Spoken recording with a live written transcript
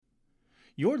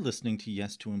You're listening to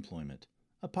Yes to Employment,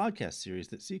 a podcast series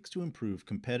that seeks to improve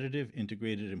competitive,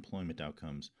 integrated employment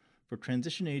outcomes for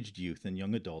transition-aged youth and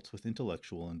young adults with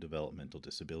intellectual and developmental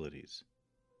disabilities.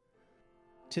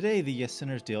 Today, the Yes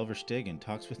Center's Dale Verstegen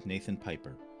talks with Nathan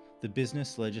Piper, the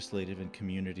Business, Legislative, and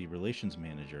Community Relations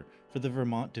Manager for the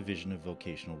Vermont Division of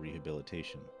Vocational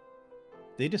Rehabilitation.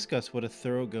 They discuss what a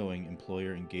thoroughgoing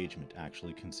employer engagement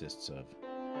actually consists of.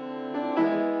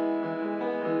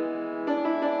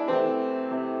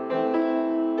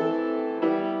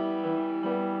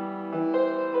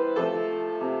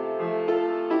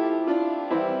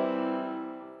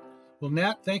 Well,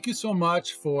 Nat, thank you so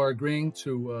much for agreeing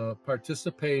to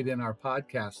participate in our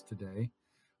podcast today.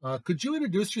 Could you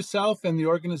introduce yourself and the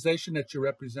organization that you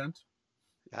represent?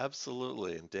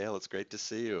 Absolutely. And Dale, it's great to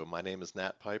see you. My name is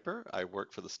Nat Piper. I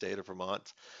work for the state of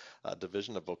Vermont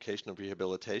Division of Vocational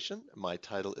Rehabilitation. My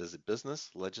title is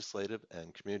Business, Legislative,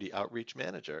 and Community Outreach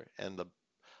Manager, and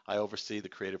I oversee the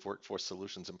Creative Workforce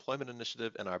Solutions Employment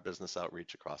Initiative and our business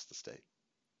outreach across the state.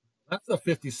 That's a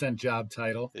 50-cent job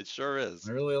title. It sure is.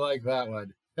 I really like that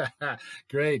one.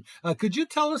 Great. Could you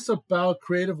tell us about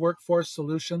Creative Workforce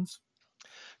Solutions?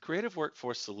 Creative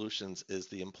Workforce Solutions is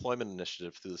the employment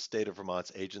initiative through the state of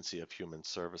Vermont's Agency of Human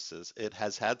Services. It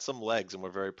has had some legs, and we're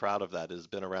very proud of that. It has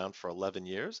been around for 11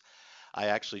 years. I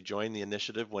actually joined the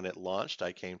initiative when it launched.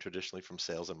 I came traditionally from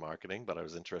sales and marketing, but I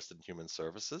was interested in human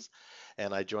services,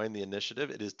 and I joined the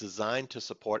initiative. It is designed to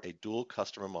support a dual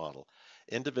customer model,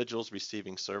 individuals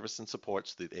receiving service and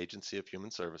supports through the Agency of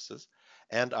Human Services,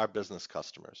 and our business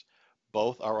customers.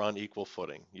 Both are on equal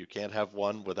footing. You can't have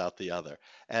one without the other.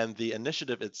 And the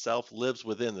initiative itself lives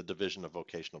within the Division of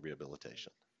Vocational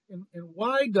Rehabilitation. And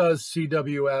why does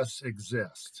CWS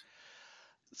exist?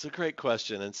 It's a great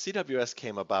question. And CWS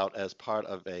came about as part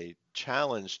of a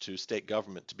challenge to state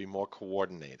government to be more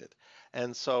coordinated.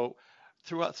 And so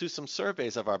through some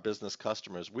surveys of our business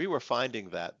customers, we were finding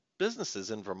that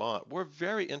businesses in Vermont were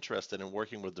very interested in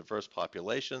working with diverse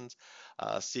populations,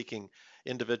 seeking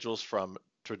individuals from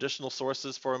traditional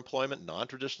sources for employment,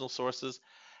 non-traditional sources.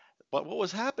 But what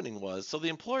was happening was, so the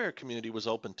employer community was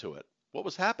open to it. What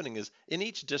was happening is in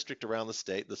each district around the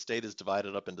state is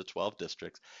divided up into 12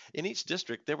 districts. In each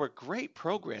district, there were great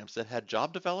programs that had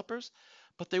job developers,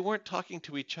 but they weren't talking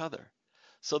to each other.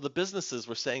 So the businesses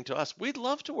were saying to us, we'd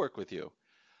love to work with you,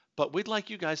 but we'd like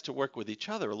you guys to work with each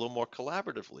other a little more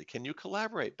collaboratively. Can you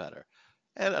collaborate better?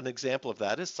 And an example of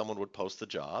that is someone would post the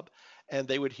job and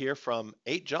they would hear from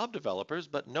 8 job developers,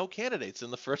 but no candidates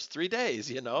in the first 3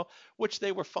 days, which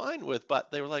they were fine with,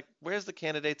 but they were like, where's the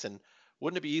candidates? And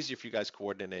wouldn't it be easier if you guys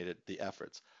coordinated the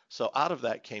efforts? So out of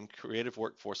that came Creative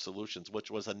Workforce Solutions,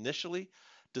 which was initially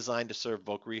designed to serve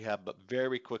voc rehab, but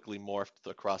very quickly morphed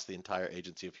across the entire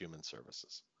Agency of Human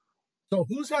Services. So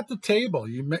who's at the table?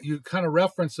 You kind of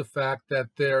reference the fact that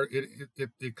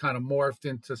it kind of morphed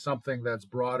into something that's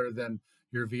broader than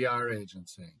your VR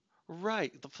agency.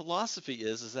 Right. The philosophy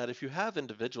is that if you have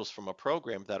individuals from a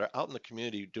program that are out in the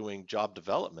community doing job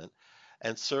development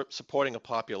and supporting a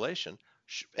population,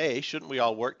 A, shouldn't we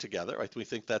all work together? Right? We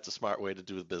think that's a smart way to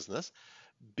do business.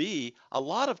 B, a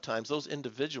lot of times those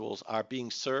individuals are being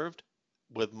served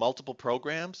with multiple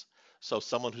programs. So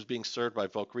someone who's being served by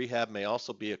Voc Rehab may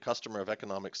also be a customer of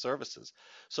Economic Services.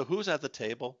 So who's at the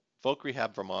table? Voc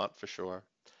Rehab Vermont for sure.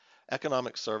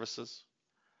 Economic Services.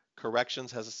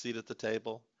 Corrections has a seat at the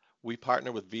table. We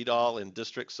partner with VDOL in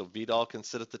districts, so VDOL can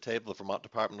sit at the table, the Vermont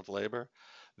Department of Labor,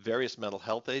 various mental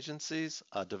health agencies,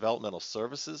 developmental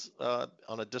services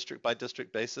on a district by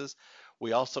district basis.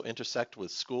 We also intersect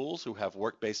with schools who have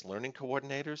work-based learning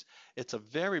coordinators. It's a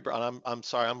very broad, I'm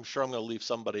sorry, I'm sure I'm going to leave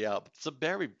somebody out, but it's a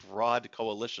very broad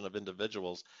coalition of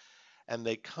individuals, and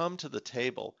they come to the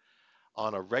table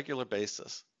on a regular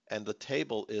basis. And the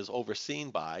table is overseen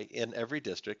by, in every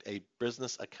district, a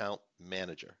business account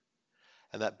manager.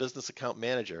 And that business account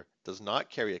manager does not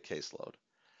carry a caseload.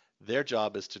 Their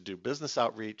job is to do business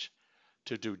outreach,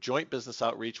 to do joint business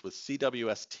outreach with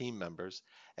CWS team members,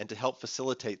 and to help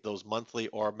facilitate those monthly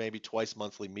or maybe twice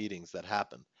monthly meetings that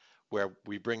happen, where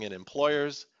we bring in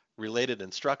employers, related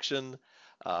instruction,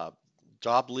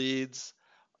 job leads,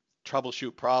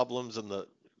 troubleshoot problems, and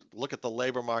look at the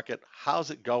labor market.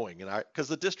 How's it going? Because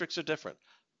the districts are different.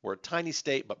 We're a tiny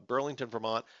state, but Burlington,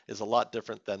 Vermont is a lot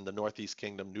different than the Northeast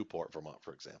Kingdom, Newport, Vermont,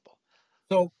 for example.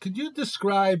 So could you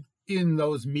describe in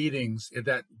those meetings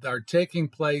that are taking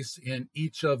place in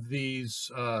each of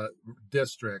these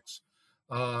districts?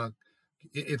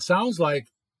 It sounds like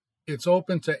it's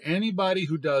open to anybody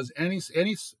who does any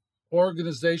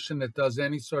organization that does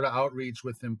any sort of outreach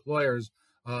with employers.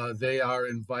 They are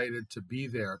invited to be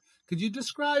there. Could you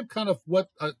describe kind of what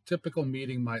a typical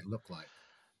meeting might look like?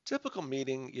 Typical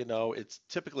meeting, it's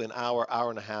typically an hour, hour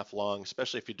and a half long,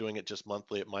 especially if you're doing it just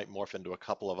monthly. It might morph into a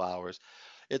couple of hours.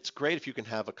 It's great if you can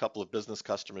have a couple of business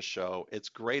customers show. It's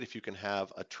great if you can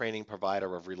have a training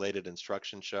provider of related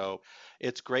instruction show.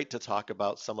 It's great to talk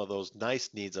about some of those nice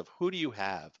needs of who do you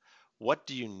have? What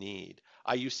do you need?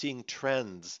 Are you seeing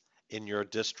trends in your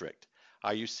district?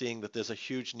 Are you seeing that there's a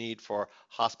huge need for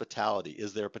hospitality?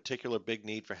 Is there a particular big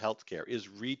need for healthcare? Is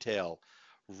retail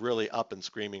really up and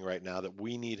screaming right now that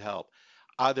we need help?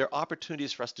 Are there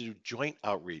opportunities for us to do joint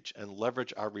outreach and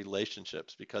leverage our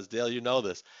relationships? Because Dale, you know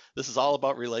this. This is all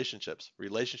about relationships,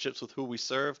 relationships with who we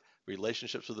serve,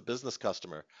 relationships with the business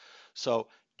customer. So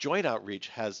joint outreach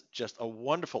has just a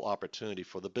wonderful opportunity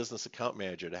for the business account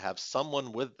manager to have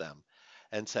someone with them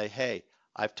and say, hey,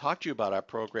 I've talked to you about our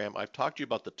program. I've talked to you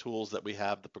about the tools that we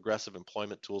have, the progressive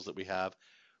employment tools that we have.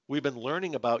 We've been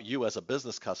learning about you as a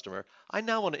business customer. I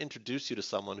now want to introduce you to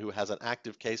someone who has an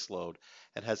active caseload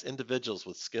and has individuals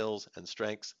with skills and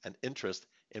strengths and interest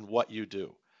in what you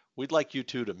do. We'd like you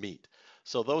two to meet.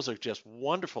 So those are just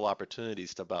wonderful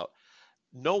opportunities to about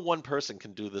no one person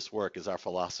can do this work is our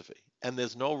philosophy. And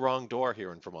there's no wrong door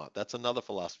here in Vermont. That's another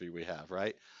philosophy we have,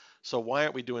 right? So why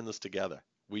aren't we doing this together?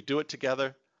 We do it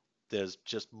together. There's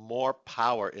just more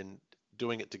power in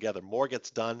doing it together. More gets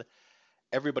done.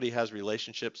 Everybody has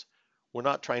relationships. We're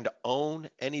not trying to own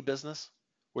any business.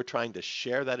 We're trying to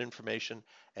share that information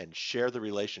and share the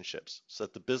relationships so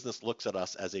that the business looks at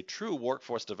us as a true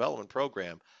workforce development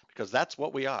program, because that's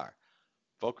what we are.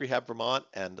 Voc Rehab Vermont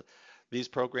and these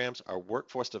programs are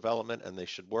workforce development, and they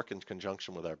should work in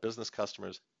conjunction with our business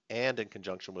customers and in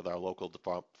conjunction with our local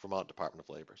Vermont Department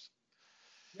of Labor.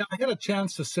 Yeah, I had a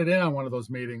chance to sit in on one of those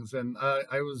meetings, and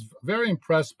I was very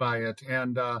impressed by it.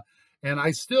 And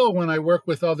I still, when I work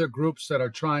with other groups that are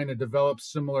trying to develop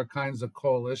similar kinds of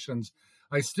coalitions,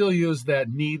 I still use that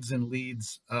needs and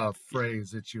leads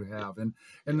phrase that you have. And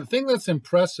the thing that's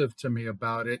impressive to me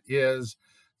about it is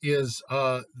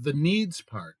the needs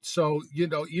part. So,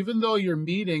 even though you're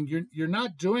meeting, you're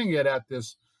not doing it at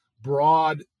this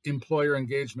broad employer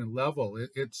engagement level.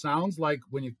 It sounds like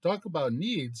when you talk about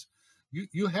needs,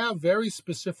 you have very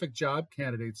specific job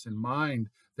candidates in mind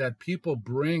that people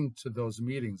bring to those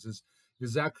meetings.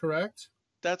 Is that correct?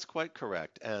 That's quite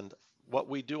correct. And what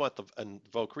we do in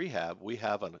Voc Rehab, we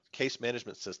have a case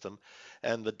management system,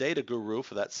 and the data guru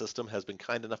for that system has been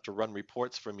kind enough to run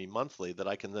reports for me monthly that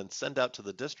I can then send out to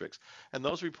the districts. And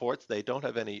those reports, they don't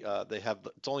have any,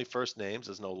 it's only first names,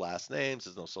 there's no last names,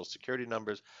 there's no social security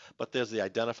numbers, but there's the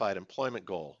identified employment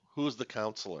goal. Who's the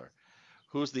counselor?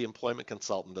 Who's the employment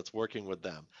consultant that's working with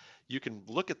them? You can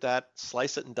look at that,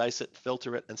 slice it and dice it,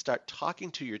 filter it, and start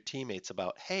talking to your teammates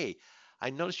about, hey, I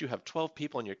notice you have 12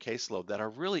 people on your caseload that are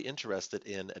really interested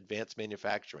in advanced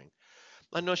manufacturing.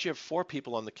 I notice you have 4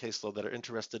 people on the caseload that are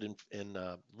interested in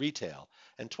retail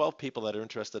and 12 people that are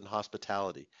interested in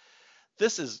hospitality.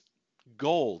 This is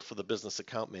gold for the business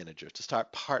account manager to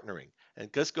start partnering.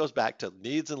 And this goes back to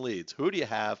needs and leads. Who do you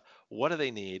have? What do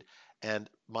they need? And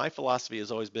my philosophy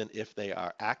has always been, if they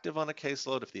are active on a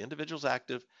caseload, if the individual's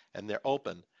active and they're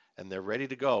open and they're ready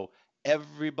to go,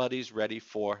 everybody's ready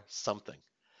for something.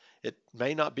 It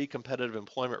may not be competitive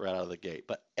employment right out of the gate,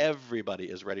 but everybody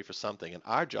is ready for something. And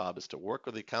our job is to work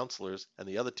with the counselors and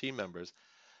the other team members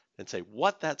and say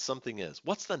what that something is.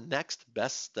 What's the next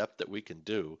best step that we can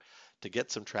do to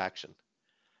get some traction?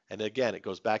 And again, it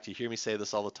goes back to, you hear me say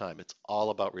this all the time, it's all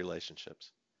about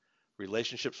relationships.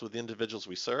 Relationships with the individuals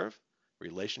we serve,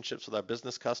 relationships with our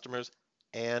business customers,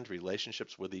 and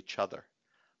relationships with each other.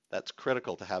 That's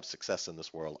critical to have success in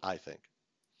this world, I think.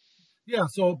 Yeah.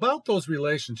 So about those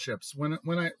relationships, when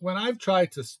I've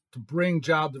tried to bring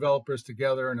job developers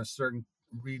together in a certain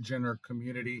region or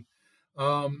community,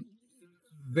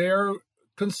 they're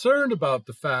concerned about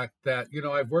the fact that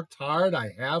I've worked hard,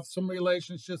 I have some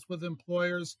relationships with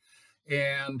employers,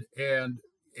 and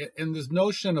this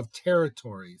notion of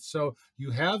territory. So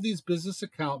you have these business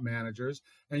account managers,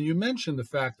 and you mentioned the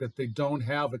fact that they don't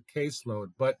have a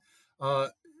caseload, but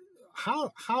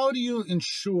how do you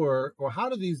ensure, or how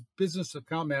do these business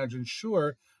account managers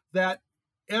ensure that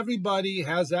everybody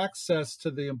has access to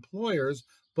the employers,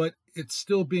 but it's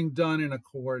still being done in a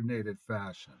coordinated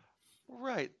fashion?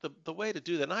 Right. The way to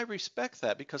do that, and I respect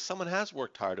that because someone has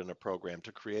worked hard in a program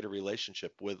to create a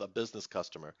relationship with a business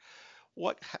customer.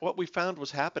 What we found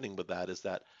was happening with that is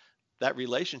that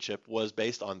relationship was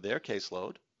based on their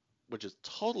caseload, which is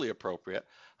totally appropriate.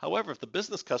 However, if the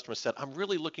business customer said, I'm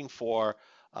really looking for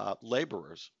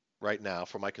laborers right now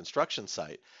for my construction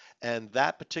site, and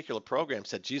that particular program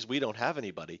said, geez, we don't have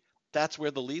anybody, that's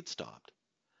where the lead stopped.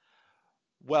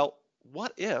 Well,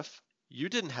 what if You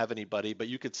didn't have anybody, but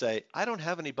you could say, I don't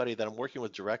have anybody that I'm working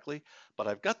with directly, but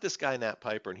I've got this guy, Nat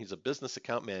Piper, and he's a business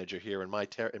account manager here in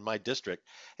my district,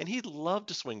 and he'd love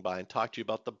to swing by and talk to you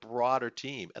about the broader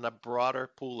team and a broader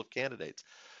pool of candidates.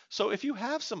 So if you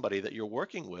have somebody that you're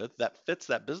working with that fits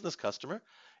that business customer,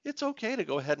 it's okay to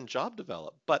go ahead and job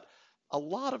develop. But a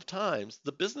lot of times,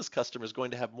 the business customer is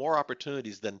going to have more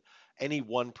opportunities than any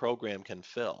one program can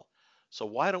fill. So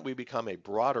why don't we become a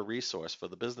broader resource for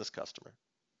the business customer?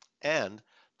 And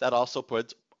that also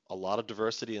puts a lot of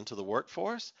diversity into the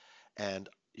workforce. And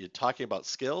you're talking about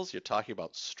skills, you're talking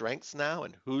about strengths now,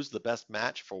 and who's the best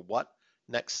match for what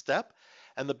next step.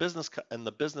 And the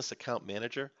business account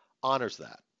manager honors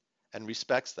that and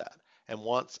respects that and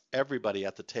wants everybody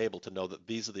at the table to know that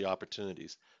these are the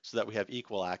opportunities so that we have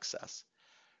equal access.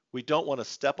 We don't want to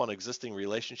step on existing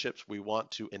relationships. We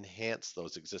want to enhance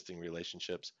those existing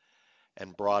relationships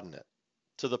and broaden it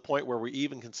to the point where we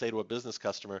even can say to a business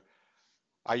customer,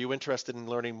 are you interested in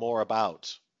learning more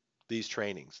about these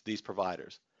trainings, these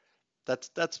providers? That's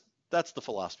the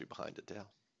philosophy behind it, Dale.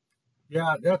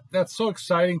 Yeah, that's so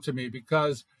exciting to me,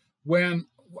 because when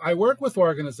I work with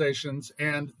organizations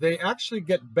and they actually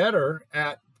get better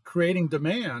at creating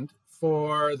demand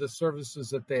for the services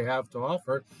that they have to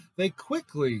offer, they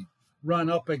quickly run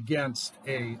up against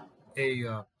a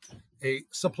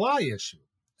supply issue.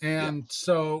 And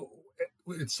so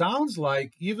it sounds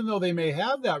like, even though they may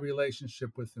have that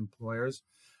relationship with employers,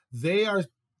 that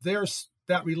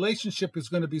relationship is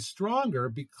going to be stronger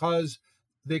because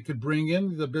they could bring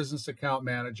in the business account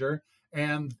manager,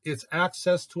 and it's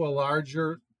access to a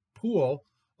larger pool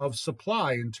of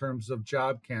supply in terms of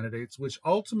job candidates, which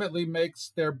ultimately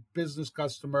makes their business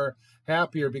customer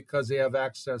happier because they have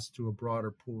access to a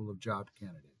broader pool of job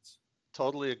candidates.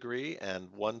 Totally agree.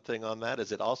 And one thing on that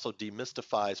is it also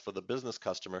demystifies for the business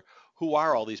customer, who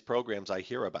are all these programs I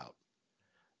hear about?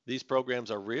 These programs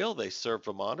are real, they serve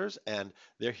Vermonters, and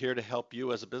they're here to help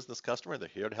you as a business customer. They're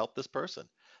here to help this person.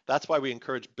 That's why we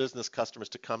encourage business customers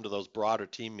to come to those broader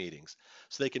team meetings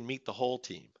so they can meet the whole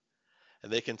team.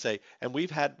 And they can say, and we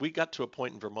got to a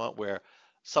point in Vermont where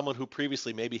someone who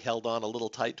previously maybe held on a little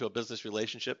tight to a business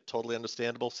relationship, totally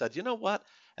understandable, said, you know what?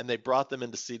 And they brought them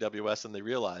into CWS and they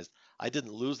realized, I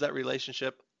didn't lose that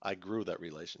relationship, I grew that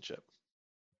relationship.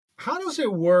 How does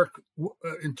it work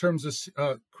in terms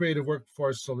of creative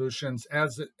workforce solutions,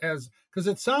 because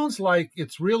it sounds like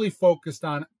it's really focused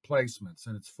on placements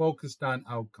and it's focused on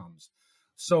outcomes.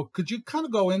 So could you kind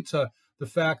of go into the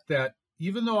fact that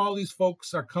even though all these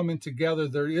folks are coming together,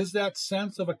 there is that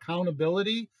sense of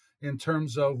accountability in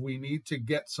terms of we need to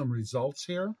get some results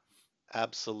here?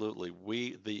 Absolutely.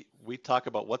 We talk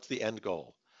about what's the end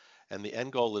goal. And the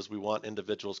end goal is we want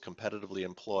individuals competitively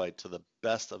employed to the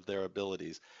best of their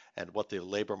abilities and what the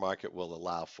labor market will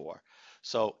allow for.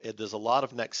 So there's a lot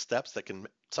of next steps that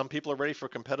some people are ready for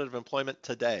competitive employment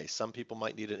today. Some people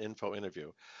might need an info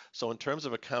interview. So in terms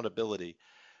of accountability,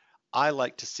 I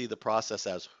like to see the process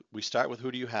as we start with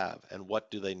who do you have and what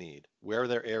do they need? Where are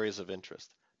their areas of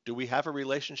interest? Do we have a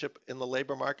relationship in the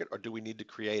labor market or do we need to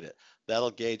create it?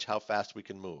 That'll gauge how fast we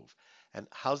can move. And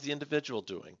how's the individual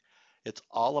doing? It's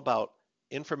all about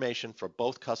information for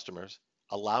both customers,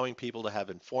 allowing people to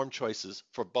have informed choices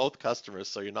for both customers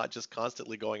so you're not just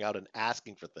constantly going out and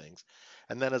asking for things.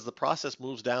 And then as the process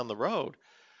moves down the road,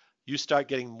 you start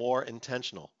getting more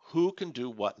intentional. Who can do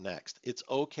what next? It's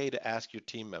okay to ask your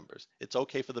team members. It's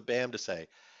okay for the BAM to say,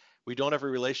 we don't have a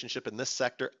relationship in this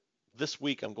sector. This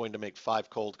week, I'm going to make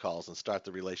 5 cold calls and start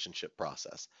the relationship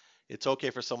process. It's okay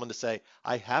for someone to say,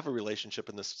 I have a relationship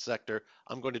in this sector.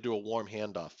 I'm going to do a warm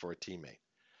handoff for a teammate.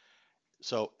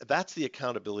 So that's the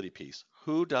accountability piece.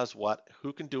 Who does what?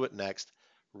 Who can do it next?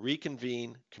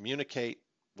 Reconvene, communicate,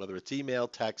 whether it's email,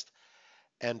 text,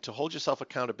 and to hold yourself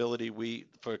accountability, we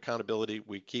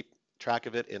keep track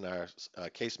of it in our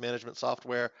case management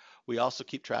software. We also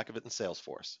keep track of it in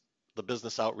Salesforce. The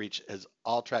business outreach is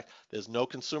all tracked. There's no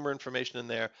consumer information in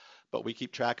there, but we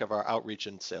keep track of our outreach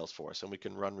in Salesforce and we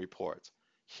can run reports.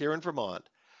 Here in Vermont,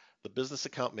 the business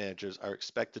account managers are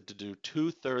expected to do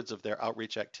 2/3 of their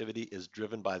outreach activity is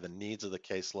driven by the needs of the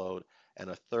caseload, and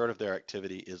 1/3 of their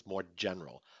activity is more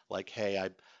general, like, hey,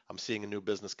 I'm seeing a new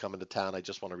business coming to town, I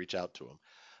just want to reach out to them.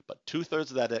 But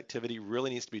 2/3 of that activity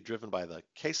really needs to be driven by the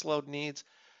caseload needs,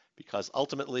 because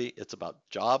ultimately it's about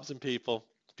jobs and people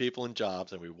and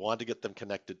jobs, and we want to get them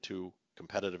connected to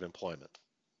competitive employment.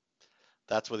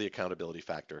 That's where the accountability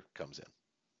factor comes in.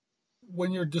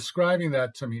 When you're describing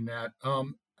that to me, Nat,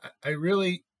 I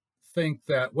really think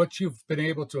that what you've been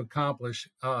able to accomplish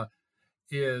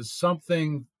is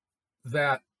something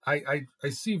that I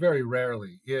see very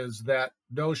rarely, is that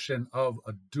notion of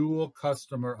a dual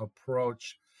customer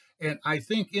approach And I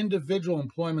think individual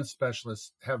employment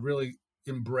specialists have really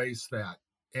embraced that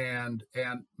and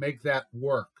make that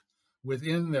work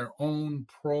within their own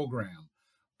program.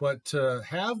 But to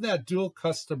have that dual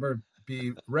customer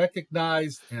be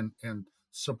recognized and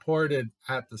supported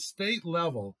at the state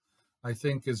level, I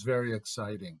think is very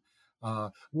exciting.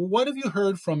 What have you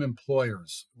heard from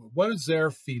employers? What is their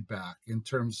feedback in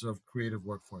terms of creative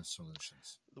workforce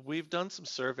solutions? We've done some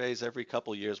surveys every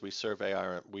couple years. We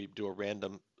do a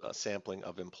random sampling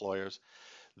of employers.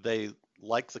 They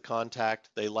like the contact,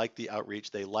 they like the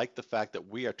outreach, they like the fact that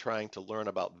we are trying to learn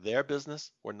about their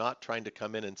business. We're not trying to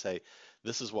come in and say,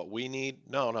 this is what we need.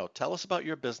 No, no, tell us about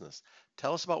your business.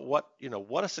 Tell us about what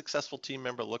a successful team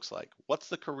member looks like. What's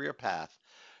the career path?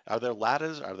 Are there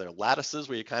ladders? Are there lattices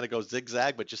where you kind of go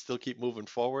zigzag, but you still keep moving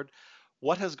forward?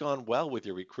 What has gone well with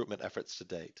your recruitment efforts to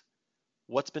date?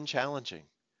 What's been challenging?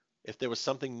 If there was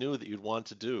something new that you'd want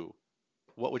to do,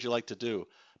 what would you like to do?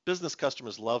 Business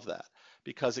customers love that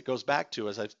because it goes back to,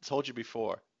 as I've told you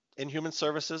before, in human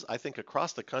services, I think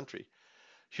across the country,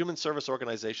 human service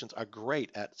organizations are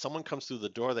great at someone comes through the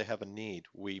door, they have a need.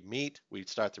 We meet, we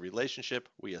start the relationship,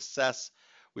 we assess,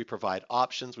 we provide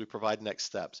options, we provide next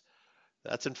steps.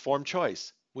 That's informed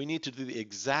choice. We need to do the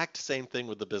exact same thing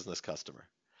with the business customer.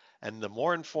 And the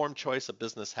more informed choice a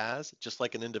business has, just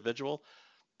like an individual,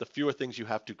 the fewer things you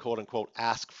have to quote unquote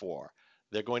ask for.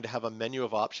 They're going to have a menu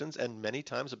of options, and many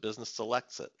times a business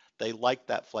selects it. They like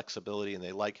that flexibility and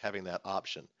they like having that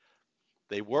option.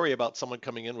 They worry about someone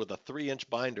coming in with a 3-inch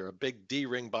binder, a big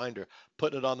D-ring binder,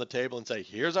 putting it on the table and say,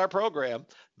 here's our program.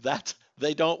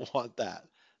 They don't want that.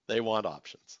 They want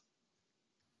options.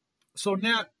 So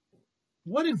Nat,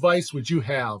 what advice would you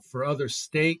have for other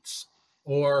states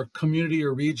or community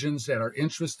or regions that are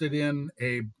interested in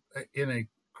a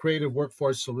creative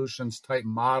workforce solutions type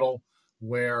model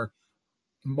where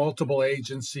multiple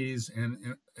agencies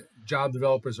and job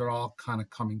developers are all kind of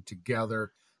coming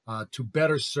together to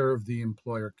better serve the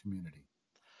employer community?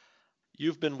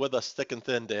 You've been with us thick and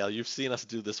thin, Dale. You've seen us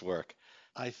do this work.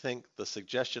 I think the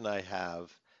suggestion I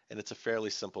have, and it's a fairly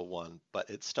simple one,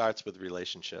 but it starts with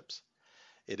relationships.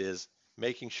 It is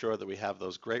making sure that we have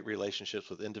those great relationships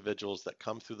with individuals that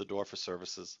come through the door for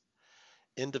services,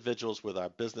 individuals with our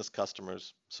business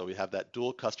customers, so we have that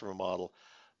dual customer model,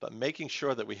 but making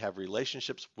sure that we have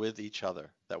relationships with each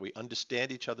other, that we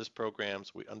understand each other's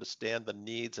programs, we understand the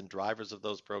needs and drivers of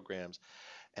those programs,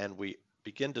 and we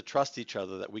begin to trust each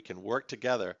other that we can work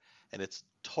together. And it's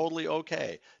totally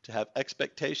okay to have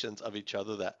expectations of each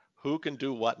other that who can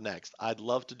do what next. I'd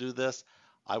love to do this.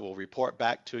 I will report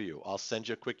back to you. I'll send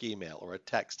you a quick email or a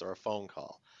text or a phone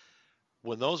call.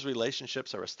 When those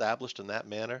relationships are established in that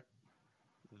manner,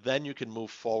 then you can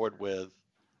move forward with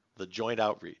the joint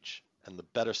outreach and the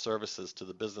better services to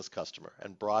the business customer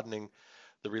and broadening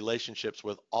the relationships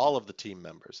with all of the team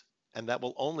members. And that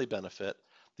will only benefit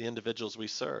the individuals we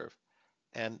serve.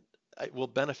 And it will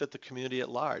benefit the community at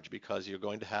large because you're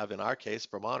going to have, in our case,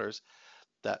 Vermonters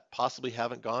that possibly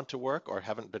haven't gone to work or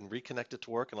haven't been reconnected to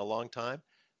work in a long time,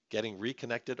 getting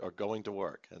reconnected or going to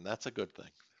work. And that's a good thing.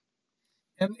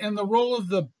 And the role of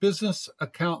the business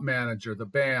account manager, the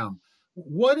BAM,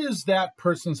 what is that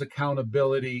person's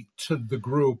accountability to the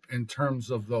group in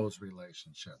terms of those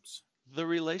relationships? The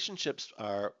relationships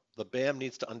are the BAM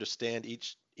needs to understand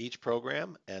each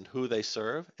program and who they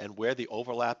serve and where the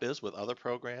overlap is with other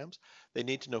programs. They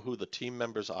need to know who the team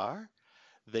members are.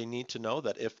 They need to know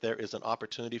that if there is an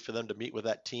opportunity for them to meet with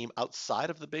that team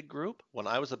outside of the big group. When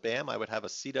I was a BAM, I would have a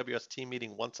CWS team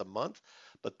meeting once a month,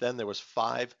 but then there was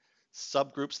 5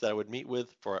 subgroups that I would meet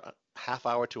with for a half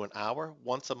hour to an hour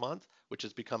once a month, which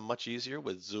has become much easier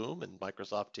with Zoom and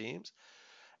Microsoft Teams.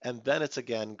 And then it's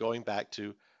again going back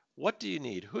to what do you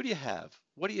need? Who do you have?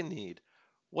 What do you need?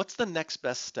 What's the next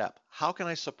best step? How can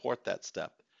I support that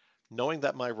step? Knowing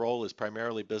that my role is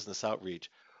primarily business outreach,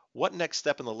 what next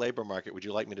step in the labor market would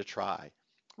you like me to try?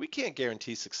 We can't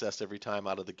guarantee success every time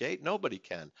out of the gate. Nobody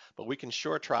can, but we can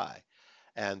sure try.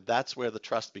 And that's where the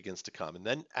trust begins to come. And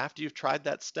then after you've tried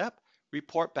that step,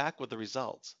 report back with the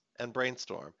results and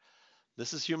brainstorm.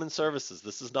 This is human services.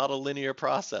 This is not a linear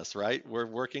process, right? We're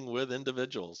working with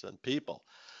individuals and people.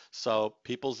 So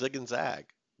people zig and zag.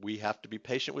 We have to be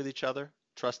patient with each other,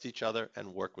 trust each other,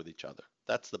 and work with each other.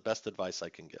 That's the best advice I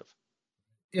can give.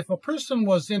 If a person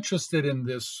was interested in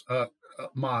this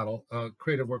model,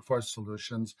 Creative Workforce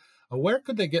Solutions, where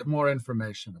could they get more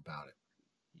information about it?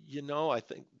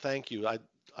 Thank you.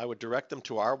 I would direct them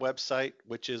to our website,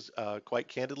 which is quite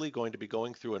candidly going to be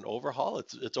going through an overhaul.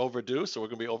 It's overdue, so we're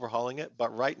going to be overhauling it.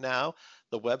 But right now,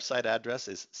 the website address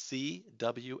is cwsvt.com.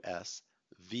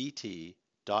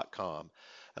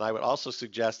 And I would also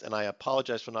suggest, and I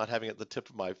apologize for not having it at the tip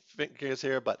of my fingers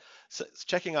here, but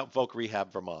checking out Voc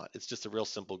Rehab Vermont. It's just a real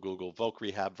simple Google, Voc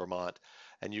Rehab Vermont,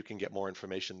 and you can get more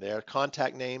information there.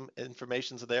 Contact name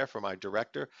information's there for my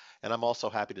director, and I'm also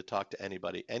happy to talk to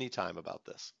anybody anytime about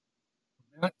this.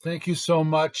 Matt, thank you so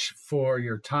much for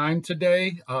your time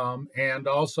today, and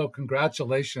also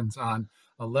congratulations on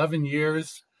 11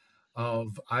 years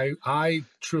of, I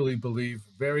truly believe,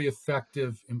 very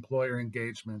effective employer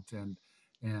engagement, and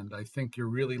I think you're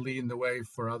really leading the way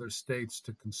for other states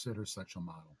to consider such a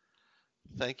model.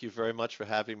 Thank you very much for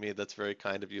having me. That's very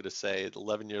kind of you to say.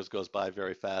 11 years goes by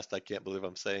very fast. I can't believe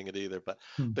I'm saying it either, but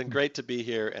it's been great to be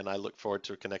here, and I look forward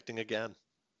to connecting again.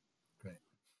 Great.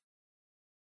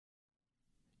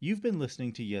 You've been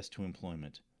listening to Yes to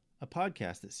Employment, a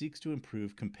podcast that seeks to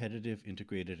improve competitive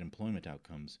integrated employment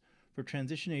outcomes for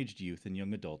transition-aged youth and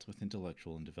young adults with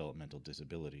intellectual and developmental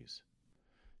disabilities.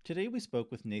 Today we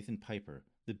spoke with Nathan Piper,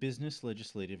 the Business,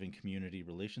 Legislative, and Community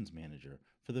Relations Manager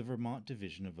for the Vermont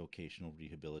Division of Vocational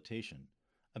Rehabilitation,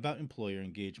 about employer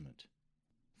engagement.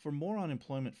 For more on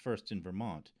Employment First in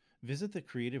Vermont, visit the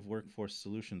Creative Workforce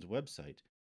Solutions website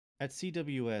at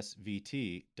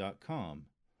cwsvt.com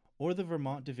or the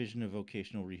Vermont Division of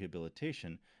Vocational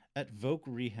Rehabilitation at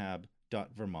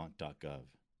vocrehab.vermont.gov.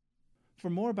 For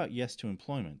more about Yes to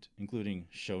Employment, including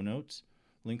show notes,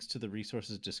 links to the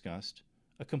resources discussed,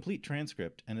 a complete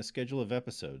transcript, and a schedule of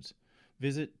episodes,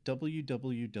 visit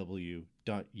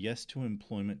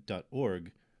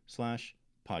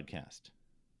www.yestoemployment.org/podcast.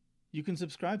 You can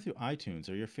subscribe through iTunes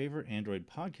or your favorite Android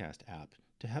podcast app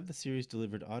to have the series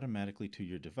delivered automatically to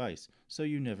your device so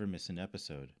you never miss an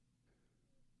episode.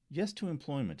 Yes to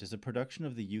Employment is a production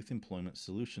of the Youth Employment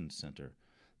Solutions Center,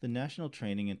 the National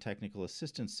Training and Technical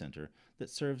Assistance Center that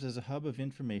serves as a hub of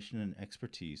information and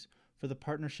expertise for the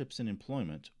Partnerships in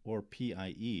Employment, or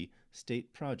PIE,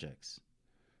 state projects.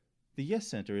 The Yes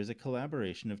Center is a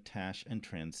collaboration of TASH and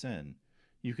Transcend.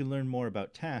 You can learn more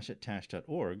about TASH at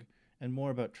tash.org and more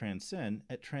about Transcend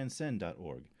at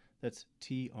transcend.org. That's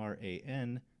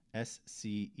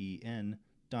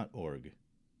TRANSCEN.org.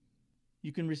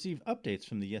 You can receive updates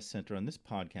from the Yes Center on this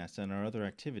podcast and our other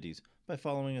activities by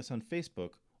following us on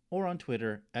Facebook or on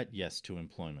Twitter at Yes to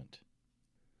Employment.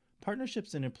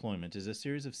 Partnerships in Employment is a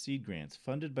series of seed grants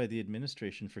funded by the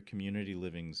Administration for Community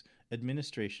Living's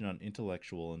Administration on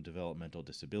Intellectual and Developmental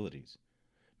Disabilities,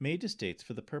 made to states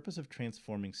for the purpose of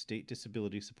transforming state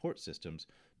disability support systems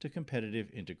to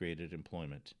competitive integrated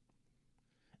employment.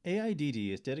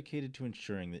 AIDD is dedicated to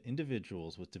ensuring that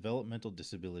individuals with developmental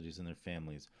disabilities and their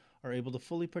families are able to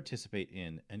fully participate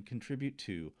in and contribute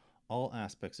to all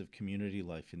aspects of community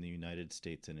life in the United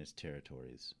States and its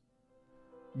territories.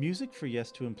 Music for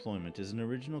Yes to Employment is an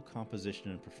original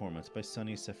composition and performance by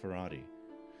Sunny Seferati,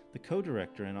 the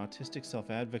co-director and autistic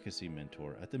self-advocacy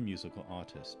mentor at The Musical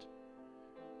Autist.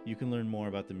 You can learn more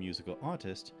about The Musical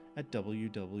Autist at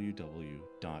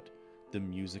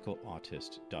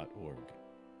www.themusicalautist.org.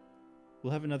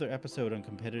 We'll have another episode on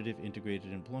competitive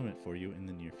integrated employment for you in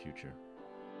the near future.